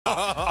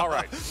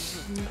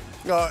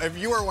If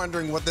you are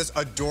wondering what this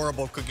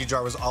adorable cookie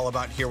jar was all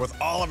about here with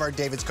all of our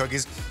David's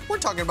cookies, we're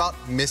talking about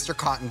Mr.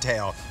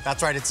 Cottontail.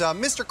 That's right, it's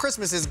Mr.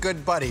 Christmas's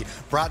good buddy,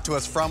 brought to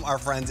us from our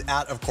friends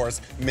at, of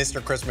course,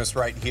 Mr. Christmas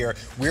right here.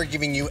 We're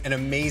giving you an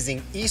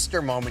amazing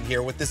Easter moment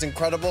here with this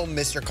incredible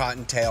Mr.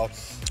 Cottontail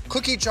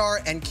cookie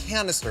jar and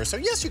canister. So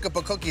yes, you could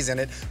put cookies in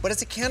it, but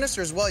it's a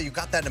canister as well. You've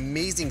got that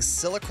amazing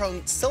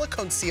silicone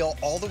seal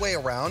all the way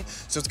around,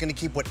 so it's gonna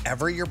keep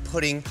whatever you're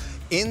putting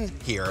in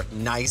here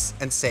nice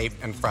and safe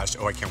and fresh.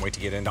 Oh, I can't wait to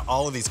get into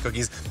all of these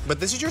cookies. But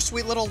this is your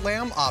sweet little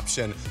lamb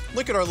option.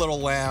 Look at our little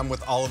lamb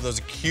with all of those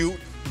cute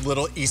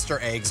little Easter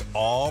eggs,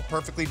 all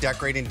perfectly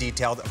decorated and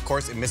detailed. Of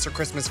course, in Mr.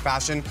 Christmas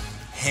fashion,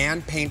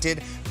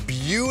 hand-painted,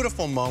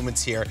 beautiful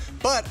moments here.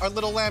 But our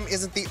little lamb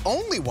isn't the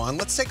only one.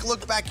 Let's take a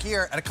look back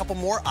here at a couple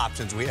more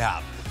options we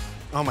have.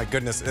 Oh my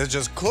goodness, it's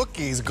just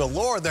cookies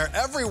galore. They're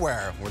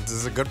everywhere. This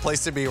is a good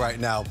place to be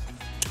right now.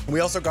 We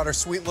also got our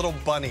sweet little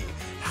bunny.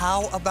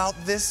 How about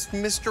this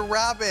Mr.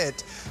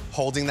 Rabbit?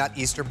 Holding that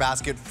Easter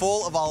basket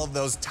full of all of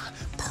those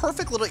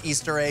perfect little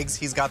Easter eggs.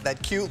 He's got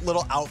that cute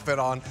little outfit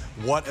on.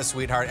 What a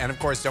sweetheart. And of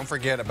course, don't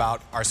forget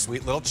about our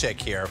sweet little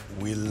chick here.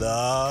 We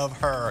love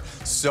her.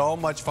 So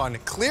much fun.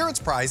 Clearance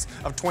price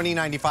of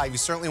 $20.95. You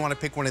certainly want to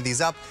pick one of these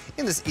up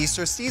in this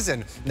Easter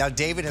season. Now,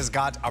 David has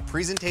got a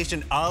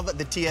presentation of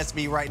the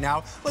TSV right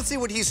now. Let's see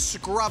what he's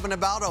scrubbing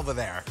about over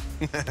there.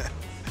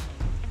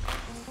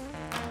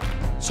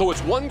 So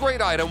it's one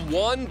great item,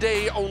 one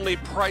day only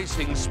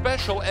pricing,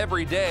 special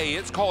every day.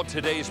 It's called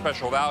Today's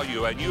Special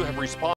Value, and you have responded.